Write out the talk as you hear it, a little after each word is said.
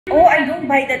Oh, I don't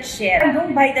buy that shit. I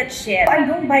don't buy that shit. I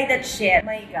don't buy that shit.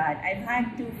 My God, I've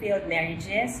had 2 failed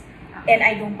marriages and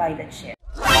I don't buy that shit.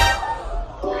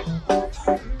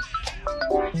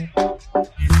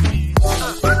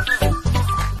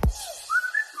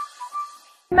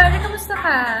 Mari, kamusta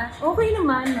ka? Okay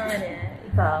naman, Mare.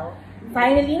 Ikaw?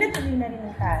 Finally, natuloy na rin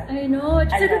tayo. I know.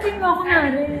 Sagutin mo ako,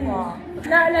 Mari.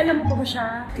 Naalala mo pa ba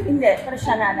siya? Hindi, pero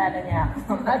siya naalala niya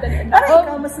ako. Parang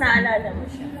ikaw mas naalala mo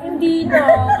siya. Hindi na.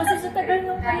 Kasi sa tagal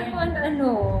nung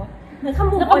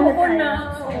Nakamove on na.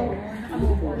 Oo,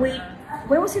 nakamove on. Wait,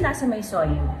 when was the last time I saw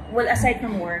you? Well, aside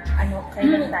from work,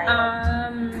 kailan tayo?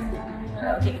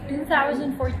 Okay,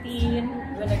 2014,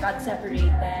 when I got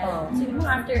separated. Siguro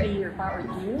after a year pa or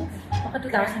 2. Baka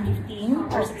 2015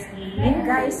 or 16.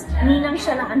 Guys, ninang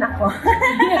siya ng anak ko.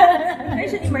 Ninang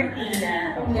siya ni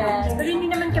Martina. Yes. Pero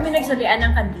hindi naman kami nagsalian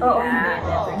ng kandila. Oo,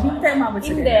 hindi tayo mabot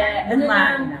sa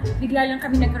bigla lang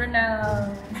kami nagkaroon ng,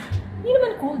 hindi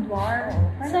naman Cold War.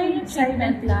 Silent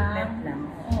treatment lang.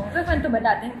 So, kwento ba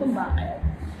natin kung bakit?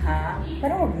 Ha?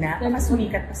 Pero wag na. Baka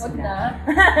sumikat pa sila. Wag na.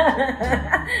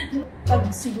 Pag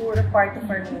siguro part of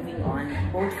our moving on,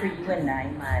 both for you and I,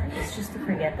 Mari, is just to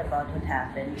forget about what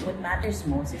happened. What matters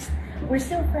most is we're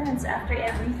still friends after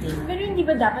everything. Pero hindi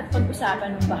ba dapat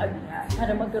pag-usapan ng bahagya para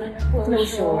magkaroon ng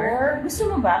closure? Gusto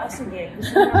mo ba? O sige,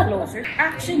 gusto mo ng closure?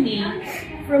 Actually,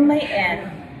 from my end,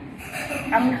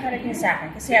 ang nakarating sa akin,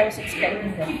 kasi I was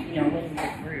expecting that, when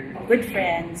we're good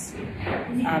friends.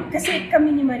 Kasi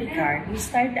kami ni Maricar, we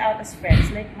started out as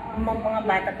friends, like mga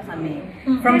bata pa kami.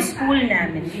 From school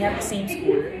namin, we have the same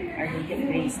school, our native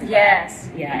grades.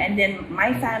 Yes. Yeah, and then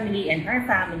my family and her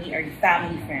family are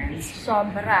family friends.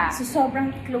 Sobra. So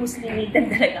sobrang closely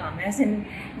knitted talaga kami. As in,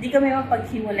 hindi kami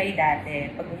mapaghiwalay dati.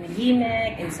 Pag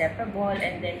umihimik, inseparable,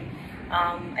 and then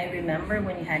I remember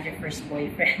when you had your first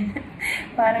boyfriend.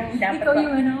 Parang dapat ikaw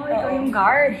yung ikaw yung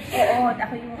guard. Oo,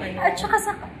 ako yung At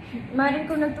saka maring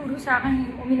ko nagturo sa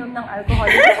akin uminom ng alcohol.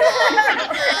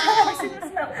 Kasi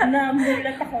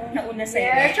namulat akong nauna sa'yo.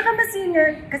 Yeah, at saka mas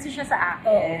senior kasi siya sa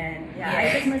akin. Yeah.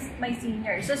 I was my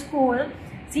senior. Sa school,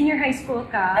 senior high school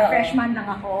ka, freshman lang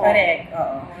ako. Correct,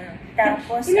 oo.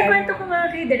 Tapos, inikwento ko nga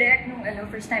kay Direk nung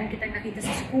first time kitang nakita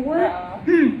sa school.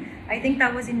 I think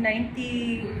that was in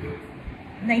 1992.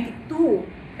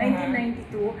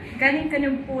 Galing ka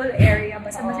ng pool area,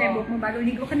 basta masaya buhok mo, bago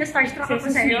ligo ka na, starstruck ako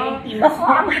sa'yo.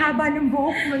 Ang haba ng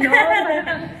buhok mo, no?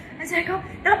 Ang sabi ko,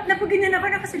 napaganyan ako,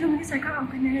 nakasulong niya, sabi ko, ang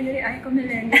kanala ni Aiko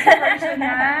Melendez,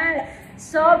 professional.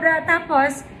 Sobra.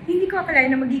 Tapos, hindi ko akalain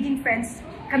na magiging friends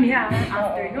kami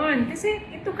after nun. Kasi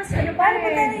ito kasi paano ba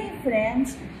tayo yung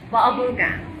friends? Bubble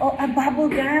gang. Oh,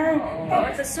 bubble gang.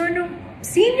 So, nung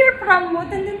senior prom mo,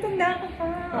 tandang-tanda ako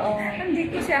pa. Ang date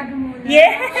ko si Aga muna.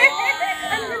 Yeah!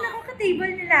 Andun ako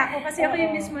ka-table nila ako kasi ako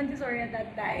yung Miss Montessori at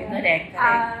that time. Correct.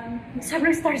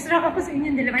 Sobrang starstruck ako sa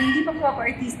inyong dalawa. Hindi pa po ako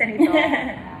artista nito.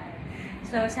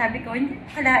 So, sabi ko, hindi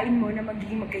kalain mo na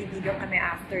magiging magkaibigan kami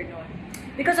after nun.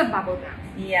 Because of bubble gang.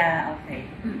 Yeah, okay.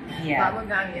 Yeah.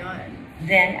 Bubble gang yun.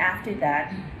 Then, after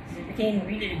that, we became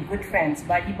really good friends.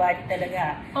 Body-body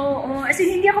talaga. Oo. As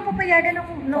in, hindi ako papayagan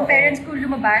ng parents ko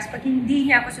lumabas pag hindi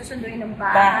niya ako susunduin ng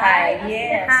bahay.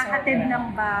 Yes. Nakakatid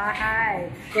ng bahay.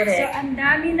 Correct. So, ang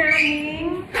daming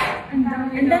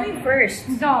first.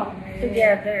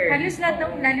 Together. Halos lahat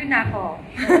lalo na ako.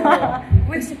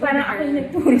 Kasi parang ako yung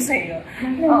nagturo sa'yo.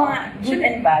 Yung mga good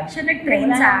and bad. Siya nag-train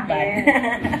sa akin.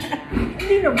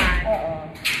 Hindi naman.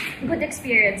 Good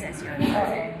experiences yun.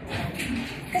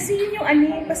 Kasi yun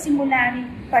yung pasimula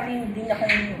pa rin din ako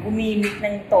gumimik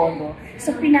ng todo.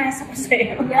 So, pinasa ko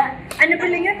sa'yo. Yeah. Ano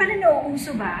pala yun? Parang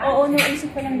nauuso ba? Oo,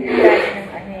 nauuso ko lang din dati ng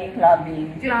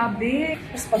clubbing. Clubbing?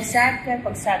 Tapos pag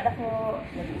sad ako,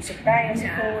 nag-usap tayo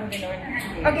sa phone,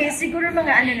 gano'n. Okay, siguro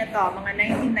mga na to, mga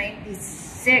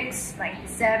 1996,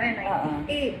 97,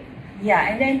 98. Yeah,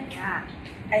 and then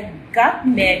I got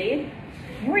married.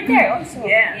 You were there also.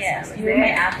 Yes. You were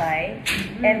my abay.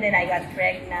 And then I got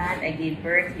pregnant. I gave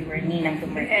birth. You were ninang to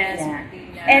Martina.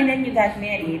 And then you got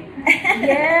married.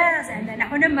 Yes. And then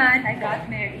ako naman, I got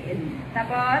married.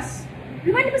 Tapos,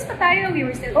 lumalabas pa tayo. We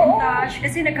were still in touch.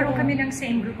 Kasi nagkaroon kami ng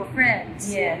same group of friends.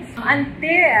 Yes.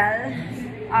 Until,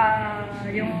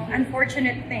 yung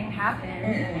unfortunate thing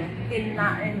happened in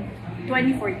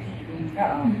 2014.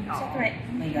 Oh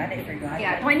my God, I forgot.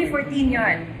 Yeah, 2014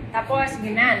 yun. Tapos,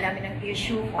 yun na, dami ng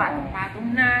issue,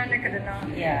 patong-patong na, nagkaroon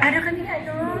ng...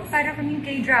 Para kaming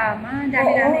K-drama,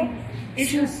 dami namin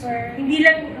issues. Hindi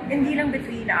lang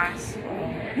between us.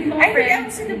 I think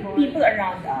also the people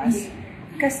around us,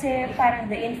 kasi parang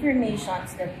the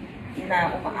informations na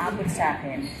umaabot sa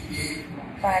akin,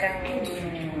 parang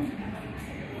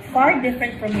far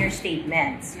different from your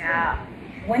statements. Yeah.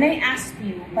 when I asked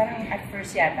you, parang at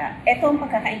first yata, eto ang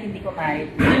pagkakaintindi ko, Mari,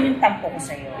 yun yung tampo ko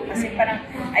sa'yo. Kasi parang,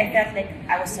 I felt like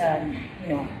I was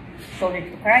shoulder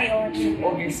to cry on,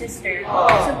 older sister.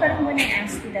 So parang when I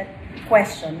asked you that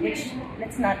question, which,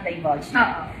 let's not divulge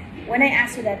that. When I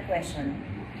asked you that question,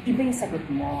 iba yung sagot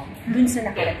mo, dun sa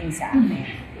nakarating sa akin.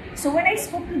 So when I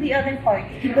spoke to the other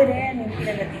party, iba rin yung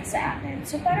pinagating sa akin.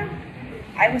 So parang,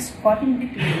 I was caught in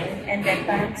between, and then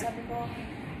parang sabi ko,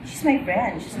 she's my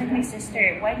friend, she's like my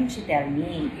sister, why didn't she tell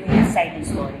me yung side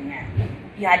story niya?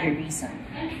 You had your reason.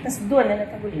 Tapos doon na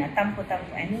natagulo na,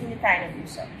 tampo-tampo, hindi tayo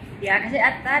nag-usap. Yeah, kasi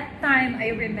at that time,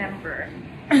 I remember,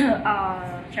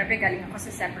 syempre galing ako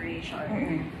sa separation.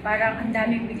 Parang ang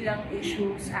daming biglang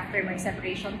issues after my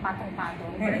separation,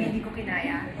 patong-patong. Parang hindi ko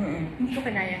kinaya. Hindi ko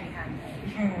kinaya i-handle.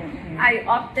 I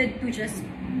opted to just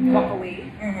walk away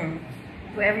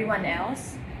to everyone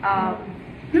else.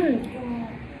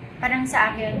 Parang sa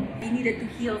akin, I needed to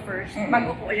heal first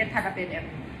bago ko ulit harapin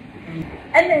everything.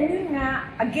 And then yun nga,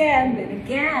 again,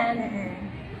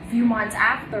 few months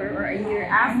after or a year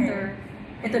after,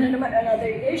 ito na naman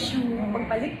another issue,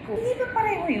 pagbalik ko. Hindi ba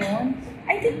pareho yun?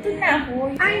 I did to na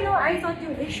ako. I know, I thought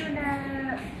yung issue na...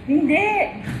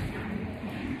 Hindi.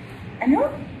 Ano?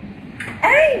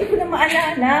 Ay, hindi ko na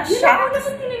maalala. Yun ako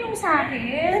naman tinanong sa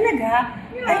akin. Talaga?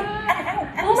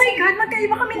 Yeah. Oh my God,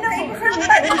 magkaiba kami ng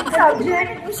subject.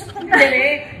 Usap kami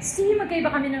direct. See, magkaiba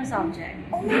kami ng subject.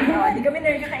 Oh my God. Hindi kami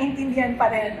nagkakaintindihan pa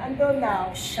rin. Until now.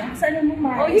 Shucks, alam mo,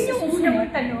 Mari. Oh, yun yung una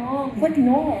mong tanong. But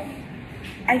no.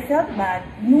 I felt bad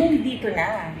nung dito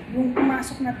na. Yung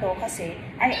pumasok na to kasi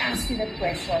I asked you that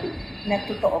question na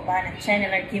totoo ba na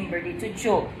channeler Kimberly to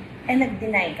joke. And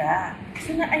nag-deny ka.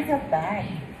 So na I felt bad.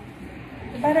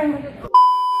 Parang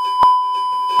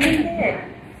hindi.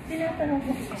 Tinatanong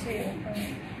ko kasi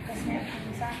kasi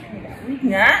sa akin nila. Wait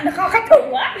nga,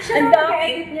 nakakatawa. Ang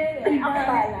dami. Ako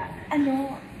pala.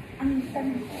 Ang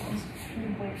tanong ko is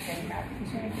yung boyfriend natin.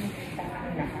 Gusto na pinagkita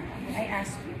na I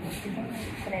asked you, di ba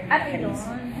friend na Inon?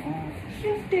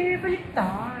 Hindi,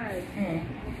 baliktad.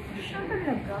 Siya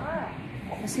talaga.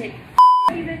 Kasi,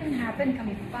 even happen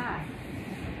kami pa.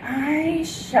 ay,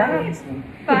 shucks.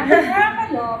 Pa?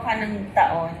 Nakakaloka ng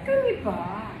taon. Kami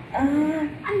pa.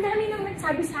 Ang dami naman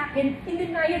sabi sa akin, in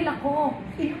denial ako,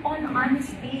 in all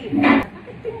honesty.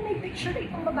 Bakit may picture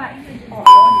itong babae na dyan?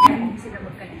 Hindi sila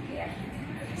magkaligyan.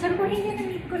 Sabi ko, hindi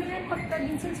na-meet ko rin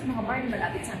pagka-minsan sa mga bar na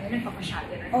malapit sa amin,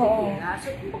 nagpapasyaga na nila.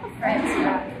 So, yung mga friends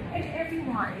sila, and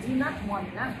everyone, not one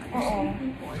lang. Three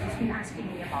people has been asking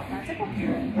me about that. Sabi ko,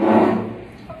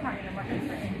 pagkain naman rin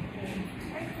for anything.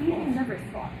 I really never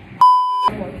thought.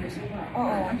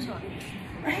 I'm sorry.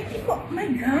 Ay, di ko, my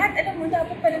God, alam mo,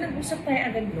 dapat pala nag-usap tayo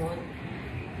agad noon.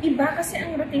 Iba kasi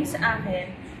ang routine sa akin,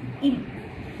 it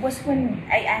was when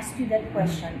I asked you that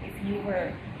question, if you were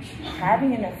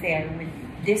having an affair with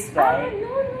this guy,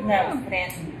 na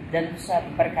friend dun sa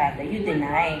barkada, you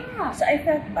deny. So I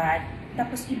felt bad,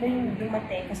 tapos iba yung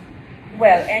dumating.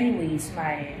 Well, anyways,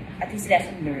 at least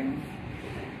lesson learned.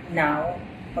 Now,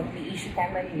 pag may issue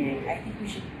tayo marinig, I think we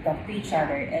should talk to each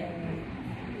other and,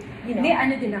 you know. Hindi,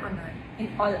 ano din ako nun, in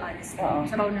all honesty.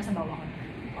 Sabaw na sabaw ako.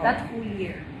 That whole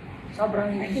year,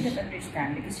 sobrang... I couldn't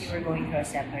understand because you were going through a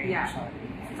separation. Yeah.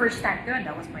 First time ko,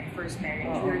 that was my first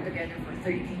marriage. We were together for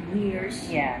 13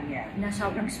 years. Yeah. Na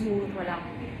sobrang smooth, walang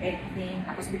anything,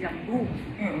 tapos biglang boom.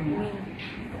 I mean,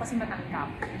 ito kasi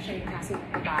matanggap. Siya yung klase ng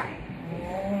babae.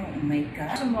 Oh my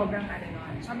God. Sobrang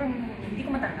sobrang hindi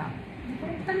ko matanggap.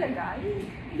 Talaga,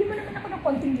 hindi mo naman ako ng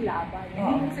konting laban.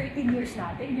 Yung 13 years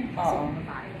natin, yung kasi ng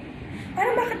babae.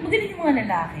 Parang bakit mo ganun yung mga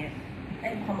lalaki?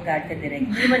 Ay, baka mag-guard ka direct.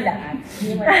 Hindi mo lahat.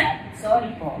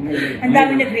 Sorry po. Ang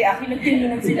dami nag-react.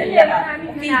 Nagtinginan sila lahat.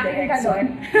 Okay,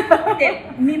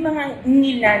 direct. May mga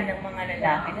ngilan ng mga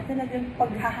lalaki na talagang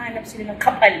paghahanap sila ng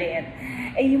kapalit,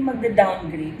 ay yung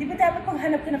magda-downgrade. Di ba dapat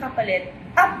paghanap ka ng kapalit,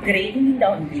 upgrade, hindi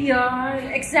downgrade? Yeah,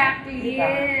 exactly. Diba?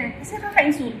 Kasi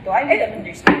nakaka-insulto. I would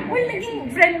understand. Well, naging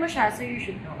friend mo siya, so you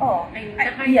should know. Oh. The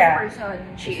kind of person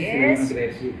she is.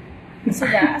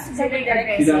 Sila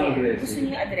aggressive. Gusto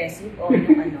niyo aggressive o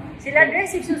yung ano? Sila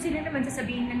aggressive, so sila naman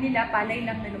sasabihin na nila, palay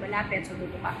lang na lumalapit, so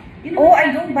dulo ka. Oh,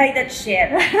 I don't buy that shit.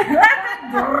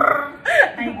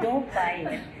 I don't buy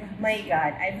it. My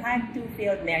God, I've had 2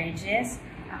 failed marriages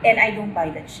and I don't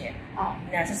buy that shit.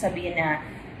 Na sasabihin na,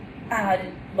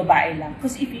 babae lang.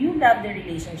 Because if you love the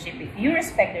relationship, if you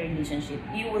respect the relationship,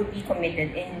 you will be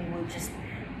committed and you will just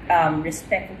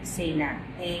respectfully say na,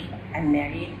 hey, I'm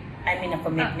married. I'm in a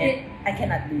commitment. I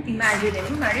cannot do this. Imagine,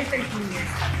 married 13 years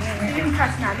kami. So yung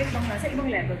trust namin, nasa ibang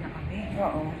level na kami.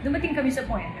 Dumating kami sa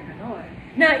point na ganon.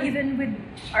 Na even with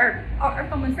our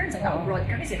common friends, like abroad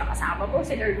kami, sila kasama ko,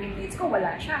 sila roommates ko,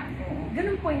 wala siya.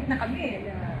 Ganun point na kami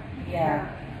na,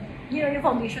 yung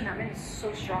foundation namin is so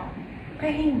strong.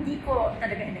 Kaya hindi ko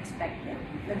talaga in-expect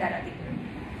na darating.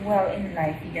 Well, in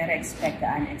life, you gotta expect the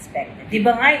unexpected. Di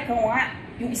ba nga, ikaw nga,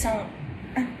 yung isang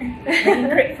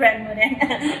great friend mo rin.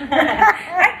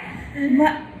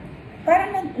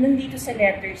 Parang nandito sa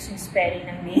letters yung spelling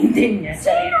ng name din niya.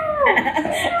 Sino?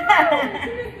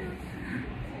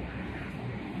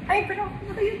 Ay, pero okay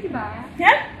na kayo, diba?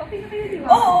 Yeah? Okay na kayo, diba?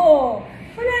 Oo!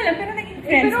 Wala lang, pero naging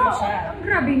friends mo siya. Pero, ang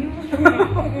grabe niyo.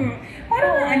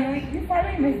 Parang you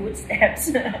follow my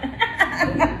footsteps.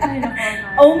 Ay, naku.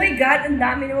 Oh my God, ang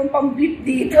dami naman pang-blip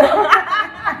dito.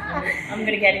 I'm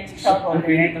gonna get into trouble. Ang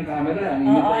pinit ng camera.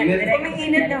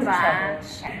 Umiinit na ba?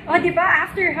 O, di ba,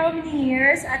 after how many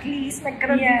years, at least,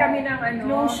 nagkaroon din kami ng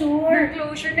closure,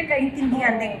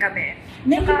 nagkaintindihan din kami.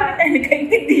 Hindi pa tayo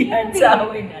nagkaintindihan sa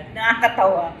away na.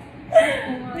 Nakakatawa.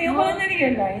 Ngayon ko lang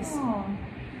na-realize.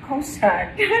 How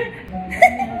sad.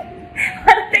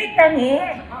 Parang tayo tangi.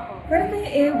 Parang tayo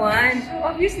ewan. So,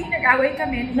 obviously, nag-away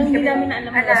kami. Nang hindi namin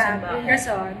alam yung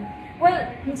rason. Well,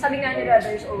 sabi nga nila,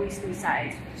 there's always two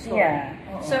sides. So,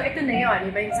 so ito na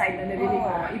yun. Iba yung side na narinig mo.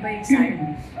 Iba yung side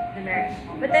na meron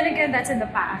mo. But then again, that's in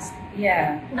the past.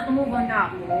 Yeah. Nakamove on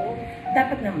na ako.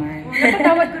 Dapat naman.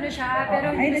 Napatawad ko na siya,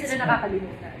 pero hindi sila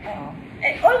nakakalimutan.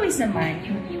 Always naman,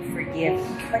 you forgive,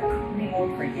 but we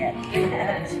won't forget.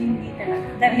 Hindi talaga.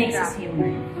 That makes us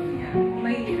human. Yeah,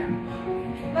 mahirap.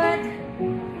 But,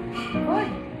 good.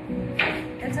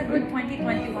 That's a good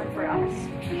 2021 for us.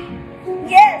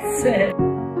 Yes!